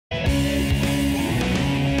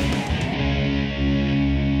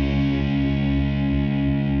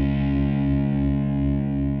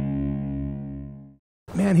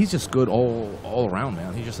he's just good all around,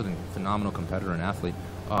 man. He's just a phenomenal competitor and athlete.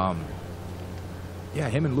 Yeah,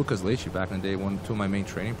 him and Lucas Leite back in the day, two of my main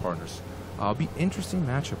training partners. Be interesting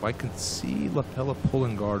matchup. I can see Lapella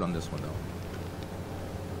pulling guard on this one though.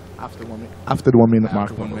 After 1 minute. After the 1 minute mark.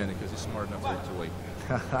 After 1 minute, because he's smart enough to wait.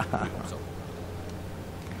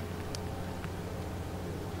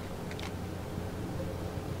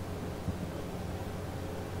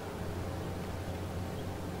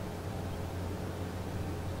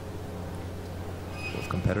 Both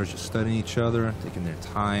competitors just studying each other, taking their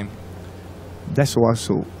time. That's what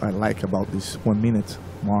also I like about this 1 minute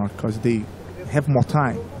mark, because they have more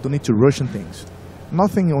time. Don't need to rush on things.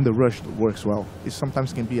 Nothing on the rush works well. It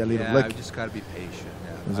sometimes can be a little lucky. You just got to be patient.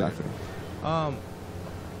 Yeah, exactly.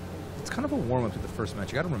 It's kind of a warm up to the first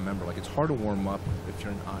match. You got to remember, like, it's hard to warm up if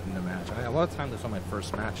you're not in a match. A lot of times, that's on my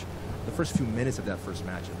first match. The first few minutes of that first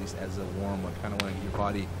match, at least as a warm up, kind of want to get your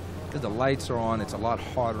body, because the lights are on. It's a lot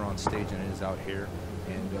harder on stage than it is out here,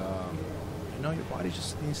 and you know, your body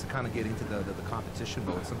just needs to kind of get into the competition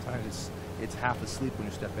mode. Sometimes it's half asleep when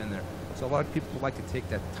you step in there. So a lot of people like to take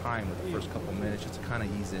that time with the first couple minutes just to kind of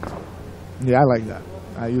ease into it. Yeah, I like that.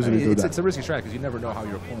 I usually do that. It's a risky strategy because you never know how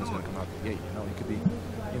your opponent's going to come out the gate. You know, he could be,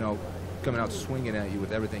 you know, coming out swinging at you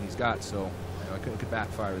with everything he's got. So you know, it could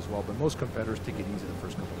backfire as well. But most competitors take it easy the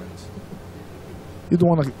first couple minutes. You don't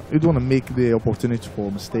want to make the opportunity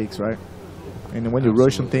for mistakes, right? And when you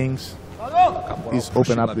rush on things, he's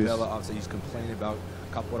open up this. Obviously, he's complaining about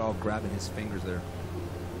Caporal grabbing his fingers there.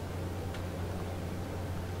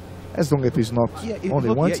 As long as it's not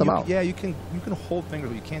only once allowed. Yeah, you can hold fingers,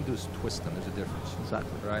 but you can't do is twist them. There's a difference.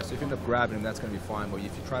 Exactly. Right. So if you end up grabbing him, that's going to be fine. But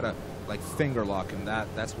if you try to like finger lock him, that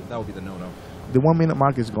would be the no-no. The 1 minute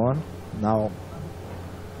mark is gone. Now,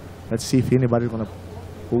 let's see if anybody's going to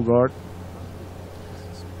pull guard.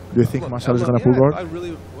 Do you think Marcelo is going to pull guard? I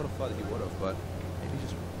really would have thought he would have, but maybe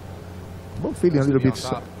just. Both feeling a little bit.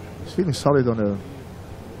 He's feeling solid on the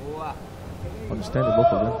standing, both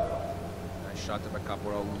of them. Shot there by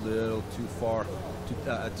Caporal a little too far, too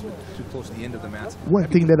close to the end of the mats. One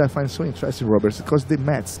thing that I find so interesting, Robert, is because the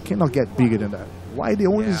mats cannot get bigger than that. Why they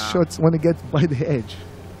only shots when they get by the edge?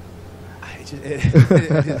 It's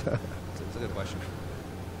a good question.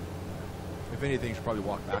 If anything, you should probably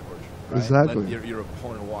walk backwards. Right? Exactly. Let your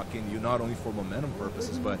opponent walk in. You not only for momentum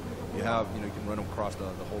purposes, but you have you can run across the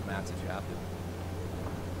whole mats if you have to.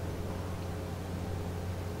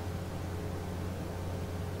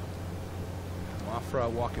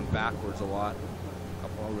 Mafra walking backwards a lot.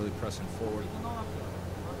 Caporal really pressing forward.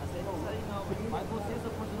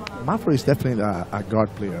 Mafra is definitely a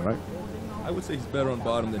guard player, right? I would say he's better on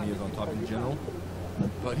bottom than he is on top in general.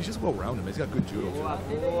 But he's just well-rounded. He's got good judo too.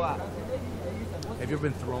 Have you ever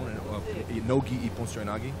been thrown in no-gi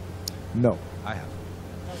ippon-nagi? No. I have.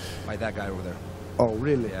 By that guy over there. Oh,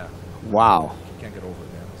 really? Yeah. Wow. You can't get over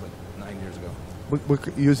it, man. It was like 9 years ago.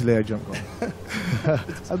 But usually I jump on.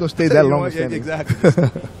 I don't stay that long. Yeah, exactly.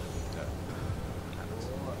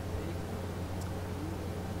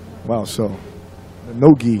 Wow, so the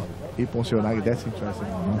no-gi ippon-nagi, that's interesting.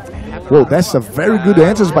 Whoa, that's a very good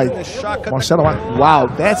answer by Marcelo. Wow,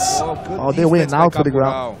 that's they went out to the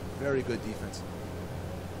ground. Very good defense.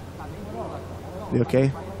 You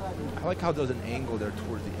okay? I like how there's an angle there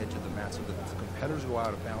towards the edge of the mat, so that the competitors go out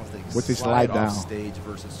of balance. They with his slide down. Stage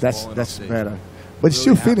versus that's better. But he's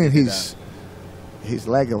still feeling his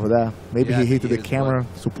leg over there. Maybe he hit the camera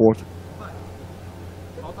support.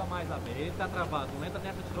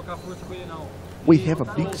 We have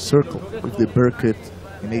a big circle with the Burkett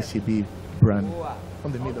and ACB brand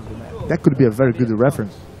on the middle of the mat. That could be a very good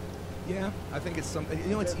reference. Yeah, I think it's something. You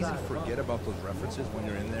know, it's easy to forget about those references when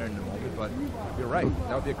you're in there in the moment, but you're right.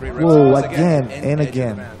 That would be a great reference. Whoa, again and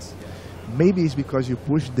again. Yeah. Maybe it's because you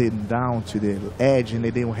push them down to the edge and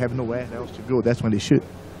they don't have nowhere else to go. That's when they shoot.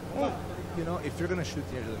 Well, you know, if you're going to shoot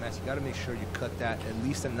the edge of the mat, you got to make sure you cut that at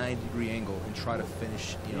least a 90-degree angle and try to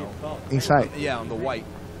finish, you know, inside. Yeah, on the white.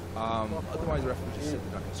 Otherwise, the referee just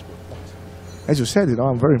simply not going to score points. As you said,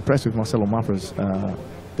 I'm very impressed with Marcelo Mafra's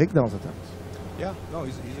takedowns attempts. Yeah, no,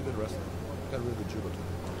 he's a good wrestler. He's got a really good judo too.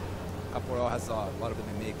 Caporal has a lot of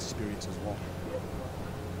MMA experience as well.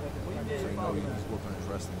 So you know he's worked on his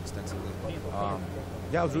wrestling extensively.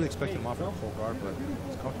 Yeah, I was really expecting Mafra to pull guard, but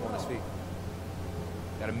he's comfortable on his feet.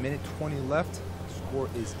 Got a minute 20 left. Score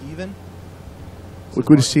is even. We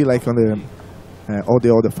could see like on the all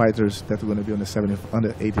the other fighters that are going to be on the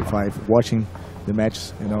under 85 watching the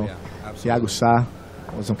matches. You know, Thiago Sá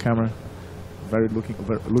was on camera.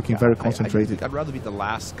 Looking very concentrated. I'd rather be the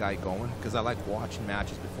last guy going because I like watching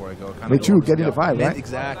matches before I go. But you get in the vibe, right?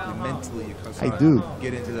 Exactly, mentally. I do.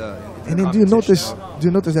 Get into the. And then do you notice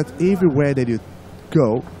that everywhere that you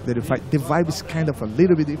go, the vibe is kind of a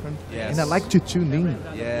little bit different. Yes. And I like to tune in.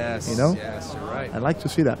 Yes. You know? Yes, you're right. I like to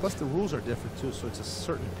see that. Plus the rules are different too, so it's a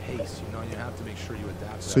certain pace, you know, you have to make sure you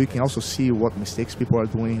adapt to So that you can pace. also see what mistakes people are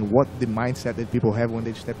doing, what the mindset that people have when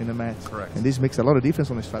they step in the mat. Correct. And this makes a lot of difference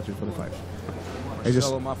on the strategy for the fight.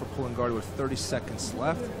 Marcelo Mafra pulling guard with 30 seconds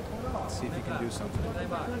left. Let's see if he can do something.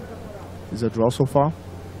 It's a draw so far.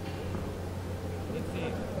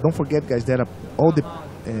 Don't forget, guys, that all the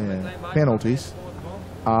penalties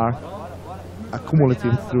are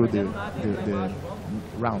accumulative through the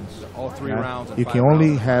rounds. All three rounds. You can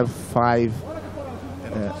only have 5.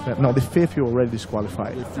 No, the 5th you're already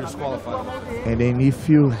disqualified. If you're disqualified. And then if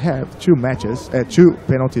you have 2 matches, 2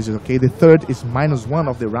 penalties is okay. The 3rd is -1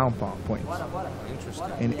 of the round points.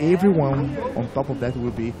 Interesting. And everyone on top of that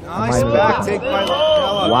will be Nice back take by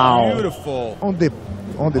Lapella. Wow. Beautiful.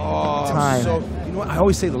 on the time. So, you know what? I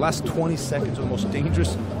always say the last 20 seconds are the most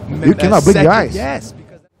dangerous. You cannot blink your eyes. Yes,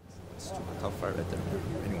 because that's super tough fight right there.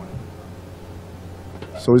 Anyone.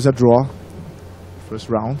 So it's a draw, first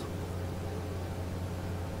round.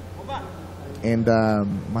 And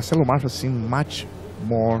Marcelo Mafra seemed much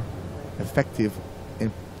more effective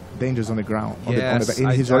and dangerous on the ground. Yes,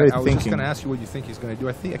 he's I already was thinking. just going to ask you what you think he's going to do.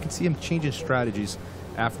 I can see him changing strategies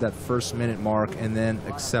after that first minute mark and then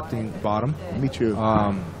accepting bottom. Me too.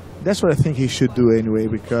 That's what I think he should do anyway,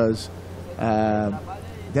 because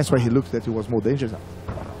that's why he looked that he was more dangerous.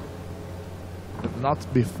 But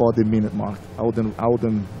not before the minute mark. I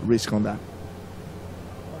wouldn't risk on that.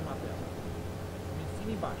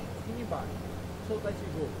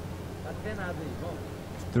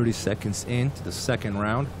 30 seconds into the second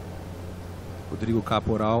round. Rodrigo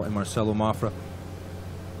Caporal and Marcelo Mafra.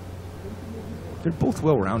 They're both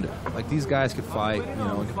well-rounded. Like, these guys could fight, you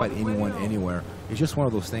know, can fight anyone, anywhere. It's just one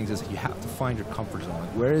of those things is you have to find your comfort zone.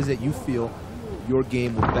 Like, where is it you feel your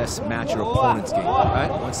game will best match your opponent's game, right?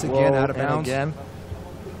 Once again, out of bounds. Again,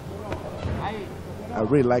 I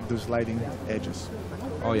really like those sliding edges.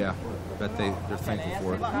 Oh, yeah. Bet they're thankful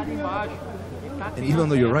for it. And even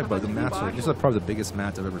though you're right, but the mats are, this is probably the biggest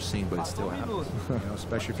mats I've ever seen, but it still happens. You know,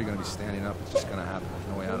 especially if you're going to be standing up, it's just going to happen. There's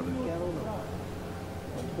no way out of it.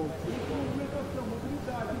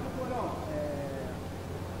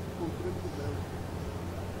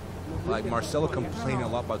 Like Marcelo complaining a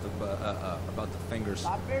lot about the fingers.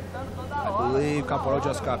 I believe Caporal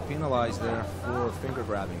just got penalized there for finger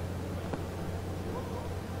grabbing.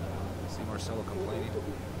 See Marcelo complaining.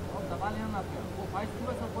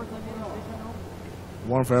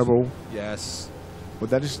 One verbal. Yes. But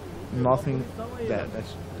that is nothing.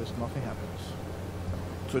 That's nothing happens.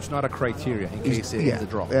 So it's not a criteria in case it is a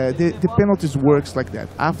draw. The penalties works like that.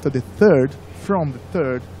 After the third, from the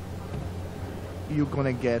third, you're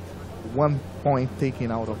gonna get 1 point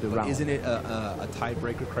taken out of the round. Isn't it a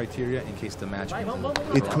tiebreaker criteria in case the match ends?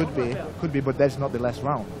 It could be, but that's not the last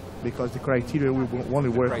round, because the criteria will only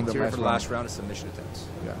work in the criteria last for the round. last round is submission attempts.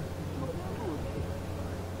 Yeah.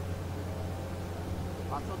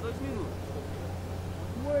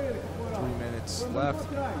 3 minutes left.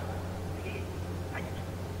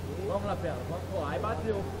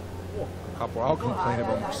 Caporal complaining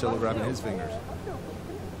about Marcelo grabbing his fingers.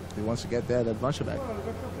 He wants to get that advantage back.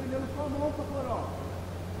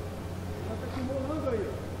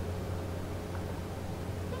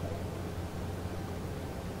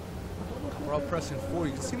 Caporal pressing forward.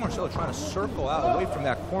 You can see Marcelo trying to circle out away from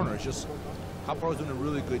that corner. It's just Caporal's doing a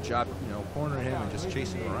really good job, you know, cornering him and just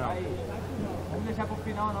chasing him around.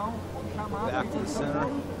 Back to the center.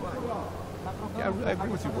 Yeah, I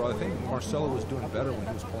agree with you, bro. I think Marcelo was doing better when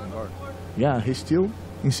he was pulling guard. Yeah, he still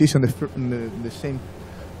insists on the same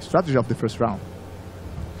strategy of the first round.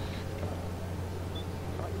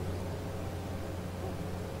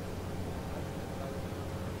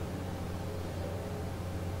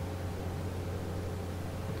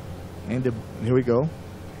 And here we go.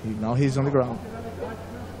 Now he's on the ground.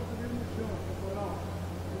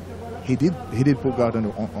 He did pull guard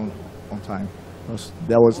on time.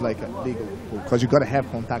 That was like a legal pull, because you got to have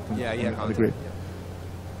contact on, on the grip.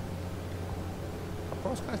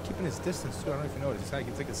 Caporal's kind of keeping his distance too. I don't know if you noticed. He's kind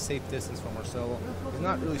of take a safe distance from Marcelo. He's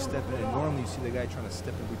not really stepping in. Normally you see the guy trying to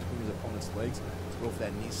step in between his opponent's legs to go for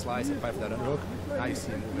that knee slice and fight for that underhook. Now you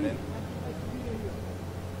see him moving in.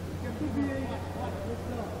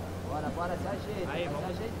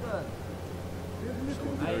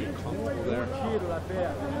 Very comfortable there.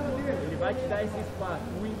 Ele vai te dar esse espaço,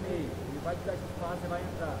 1,5. Ele vai te dar esse espaço e vai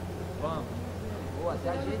entrar. Vamos. Boa, se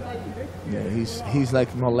ajeita aí. Yeah, he's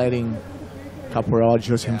like not letting Caporal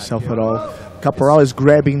adjusts himself at all. Caporal is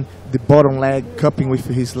grabbing the bottom leg, cupping with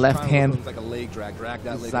his left hand. Like a leg drag that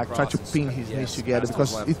leg Exactly. Try to pin his knees together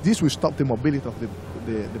because left. this will stop the mobility of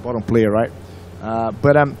the bottom player, right?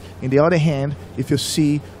 But in the other hand, if you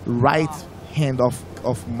see right hand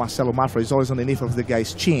of Marcelo Mafra is always underneath of the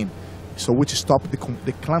guy's chin, so which stop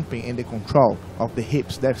the clamping and the control of the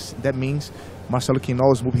hips. That means Marcelo can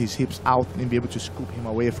always move his hips out and be able to scoop him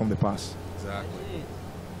away from the pass. Exactly.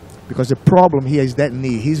 Because the problem here is that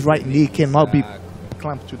knee. His right knee cannot be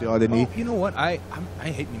clamped to the other knee. You know what? I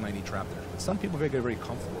hate my knee trap there. Some people get very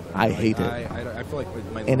comfortable there. I hate it. I feel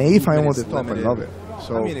like my and if I'm on the top, I love it.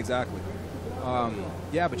 So I mean, exactly.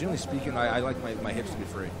 Yeah, but generally speaking, I like my hips to be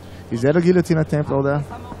free. Is that a guillotine attempt over there?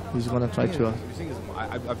 He's going to try to... The thing is,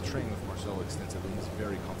 I've trained with Marcelo extensively. He's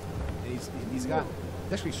very comfortable. And he's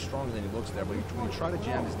actually stronger than he looks there, but when you try to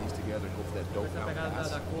jam his knees together and go for that dope down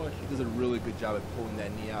pass, he does a really good job at pulling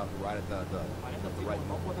that knee out right at the right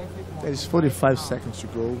moment. There's 45 seconds to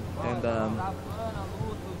go, and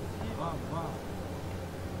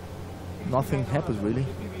nothing happens really.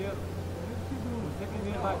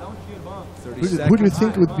 Who do you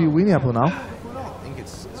think would be winning up now? I think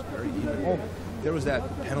it's very even. Oh, there was that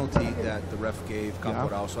penalty that the ref gave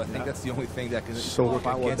Caporal, so I think that's the only thing that can work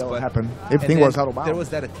against. That would happen. Everything was out of bounds. There was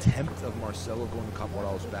that attempt of Marcelo going to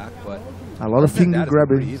Caporal's back, but a lot of finger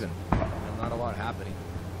grabbing. Even. Not a lot happening.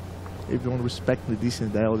 Everyone respecting the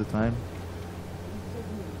distance there all the time,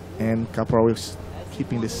 and Caporal is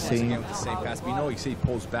keeping the same pass. But you know, you see he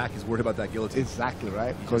pulls back. He's worried about that guillotine. Exactly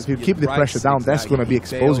right. Because if you keep the pressure down, that's going to be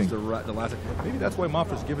exposing. Maybe that's why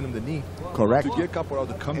Mafra's giving him the knee. Correct. To get Caporal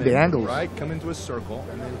to come in the angles, right? Come into a circle,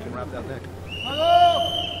 and then you can wrap that neck.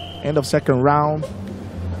 End of second round.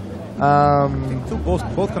 I think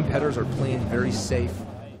both competitors are playing very safe.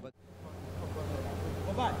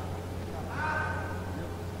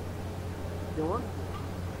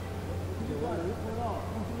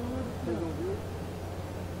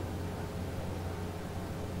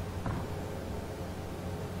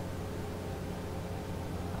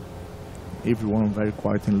 Everyone very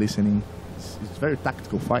quiet and listening. It's a very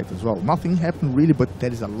tactical fight as well. Nothing happened really, but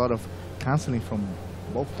there is a lot of canceling from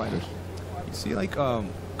both fighters. You see, like,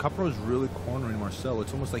 Caporal is really cornering Marcelo.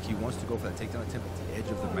 It's almost like he wants to go for that takedown attempt at the edge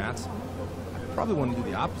of the mats. I probably want to do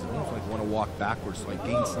the opposite. I almost like want to walk backwards so I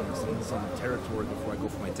gain some territory before I go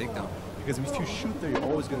for my takedown. Because if you shoot there, you're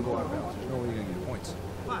always going to go out of bounds. There's no way you're going to get points.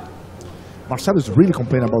 Marcelo is really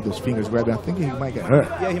complaining about those fingers grabbing. I think he might get hurt.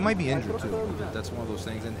 Yeah, he might be injured too. That's one of those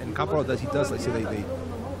things. And Caporal does. He does. Like say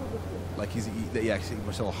I see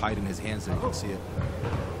Marcelo hiding his hands there. You can see it.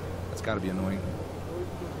 That's got to be annoying.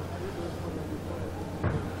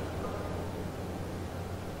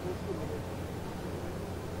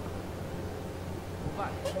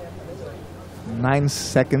 Nine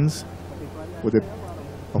seconds with the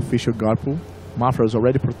official guard pull. Mafra is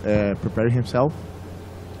already preparing himself.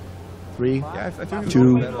 3,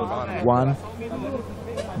 2, 1.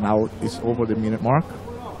 Now it's over the minute mark.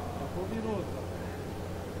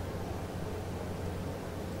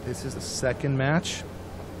 This is the second match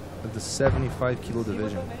of the 75 kilo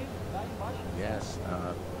division. Yes,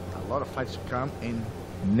 a lot of fights to come. And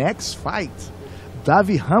next fight,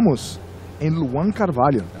 Davi Ramos and Luan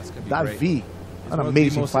Carvalho. Davi, an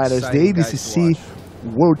amazing fighter. The ADCC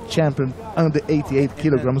world champion under 88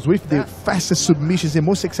 kilograms with the fastest submissions, the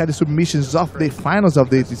most exciting submissions of the finals of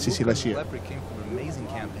the ADCC last year. Lepre came from an amazing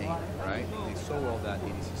campaign, right? They so well that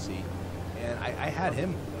ADCC, and I had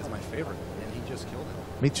him as my favorite, and he just killed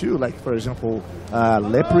it. Me too. Like for example,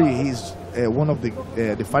 Lepre, he's one of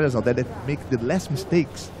the fighters out there that make the less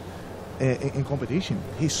mistakes in competition.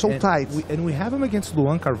 He's so tight. We have him against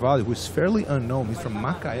Luan Carvalho, who is fairly unknown. He's from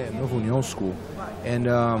Macaé, Novo União School, and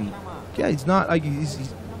yeah, he's not like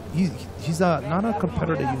he's not a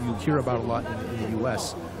competitor that you hear about a lot in the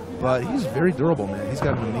U.S., but he's very durable, man. He's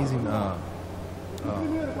got an amazing, got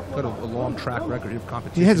a long track record of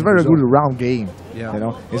competition. He has a very good round game. Yeah, you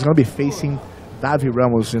know, he's going to be facing Davi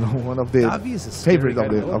Ramos, you know, one of the favorites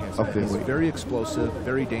of the He's week. very explosive,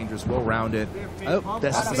 very dangerous, well-rounded. Oh,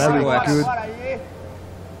 that's very good.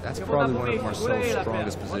 That's probably one of Marcelo's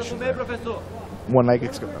strongest positions. One leg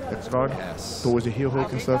extra Yes. towards the heel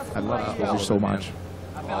hook and stuff. I love this position so much.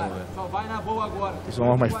 All of it. He's one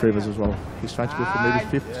of my favorites as well. He's trying to go for maybe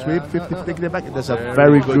 50 sweep, 50 take it back. That's a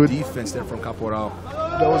very good defense there from Caporal.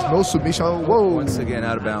 There was no submission. Whoa! Once again,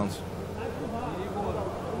 out of bounds.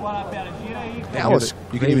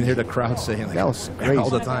 You can even hear the crowd saying like, that was crazy all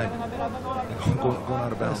the time. Going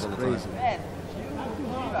out of bounds all the time.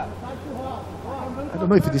 I don't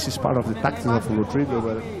know if this is part of the tactics of Rodrigo,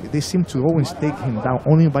 but they seem to always take him down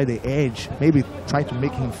only by the edge. Maybe try to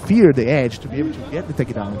make him fear the edge to be able to get the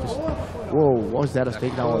takedown. Just, whoa, was that a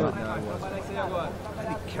takedown?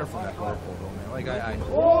 Be careful that guard pull, though, man. Like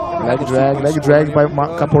leg drag by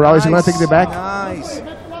Caporal. Is he going to take the back? Nice.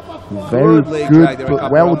 Very good.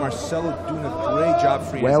 Well, Marcelo doing a great job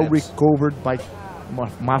freeing well his hips. recovered by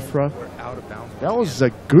Mafra. Out of bounds. That was a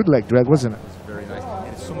good leg drag, wasn't it? Very nice.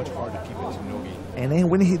 And it's so much harder to keep it to no-gi. And then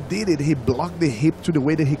when he did it, he blocked the hip to the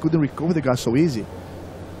way that he couldn't recover the guy so easy.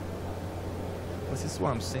 This is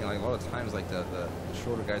what I'm saying. Like a lot of times, like the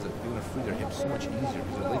shorter guys that doing to free their hips so much easier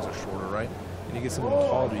because their legs are shorter, right? And you get someone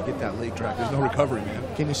taller, you get that leg drag. There's no recovery,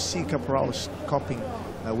 man. Can you see Caporal scooping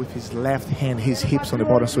with his left hand his hips on the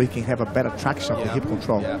bottom so he can have a better traction of the hip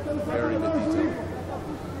control? Yeah, very good detail.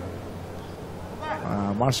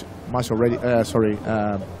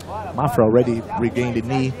 Mafra already regained the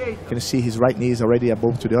knee. Can you see his right knee is already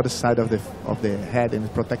above to the other side of the head and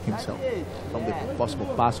protecting himself from the possible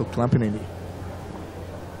pass or clamping knee.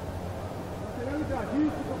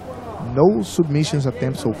 No submissions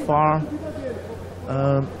attempt so far.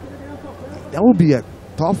 That will be a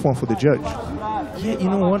tough one for the judge. Yeah, you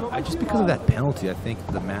know what? Just because of that penalty, I think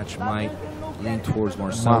the match might lean towards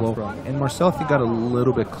Marcelo. Mafra. And Marcelo, I think, got a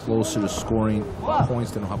little bit closer to scoring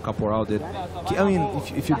points than how Caporal did. I mean,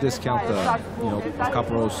 if you discount the,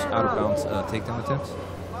 Caporal's out of bounds takedown attempts,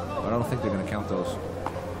 but I don't think they're going to count those.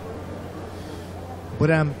 But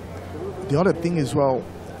the other thing is, well,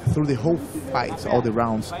 through the whole fight, all the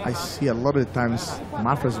rounds, I see a lot of the times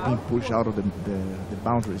Mafra's being pushed out of the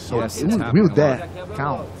boundaries. So yes, will that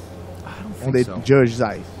count I don't think on the so. judge's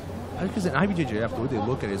eyes? Because in IBJJF, the way they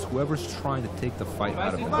look at it is whoever's trying to take the fight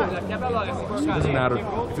out of the boundaries. So it doesn't matter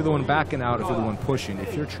if you're the one backing out, if you're the one pushing.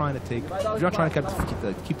 If you're trying to if you're not trying to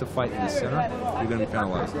keep the fight in the center, you're going to be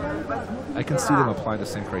penalized. I can see them apply the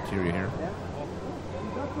same criteria here.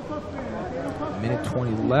 Minute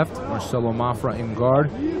 20 left. Marcelo Mafra in guard,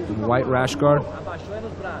 the white rash guard.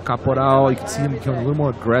 Caporal, you can see him becoming a little more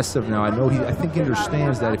aggressive now. I think he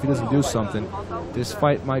understands that if he doesn't do something, this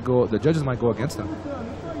fight might go. The judges might go against him.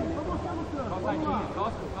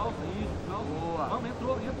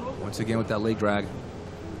 Once again with that leg drag.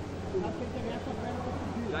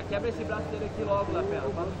 Já quebra esse braço dele aqui logo, Lapela,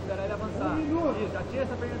 para não esperar ele avançar. Isso, já tira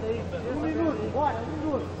essa perna daí.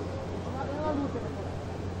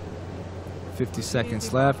 50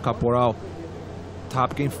 seconds left. Caporal,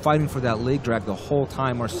 top game, fighting for that leg drag the whole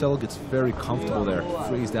time. Marcelo gets very comfortable there.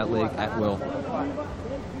 Frees that leg at will.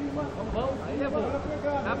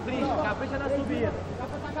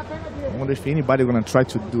 I wonder if anybody going to try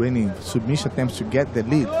to do any submission attempts to get the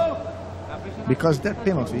lead. Because that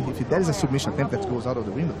penalty, if there is a submission attempt that goes out of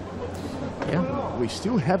the window, yeah, we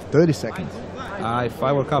still have 30 seconds. If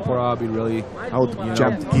I were Caporal, I'd be really, I would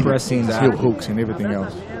jump pressing heel hooks and everything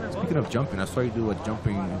else. Speaking of jumping, I saw you do a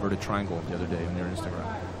jumping inverted triangle the other day on your Instagram.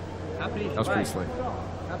 That was pretty slick.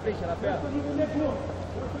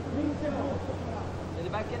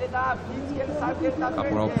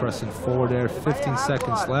 Caporal pressing forward there, 15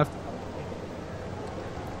 seconds left.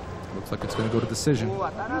 Looks like it's going to go to decision.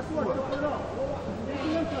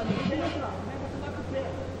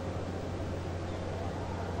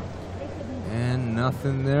 And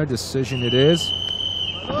nothing there, decision it is.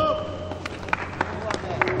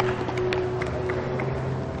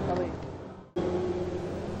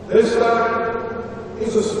 This time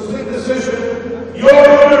is a split decision. Your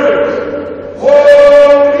winner